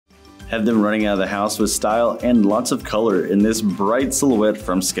Have them running out of the house with style and lots of color in this bright silhouette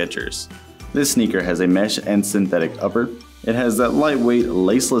from Skechers. This sneaker has a mesh and synthetic upper. It has that lightweight,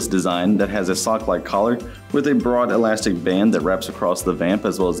 laceless design that has a sock-like collar with a broad elastic band that wraps across the vamp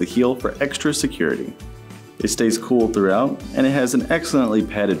as well as the heel for extra security. It stays cool throughout, and it has an excellently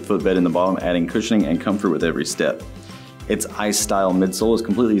padded footbed in the bottom, adding cushioning and comfort with every step. Its ice-style midsole is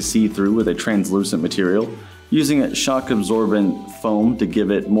completely see-through with a translucent material, using a shock-absorbent foam to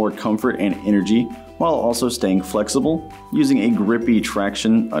give it more comfort and energy, while also staying flexible, using a grippy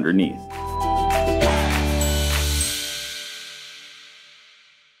traction underneath.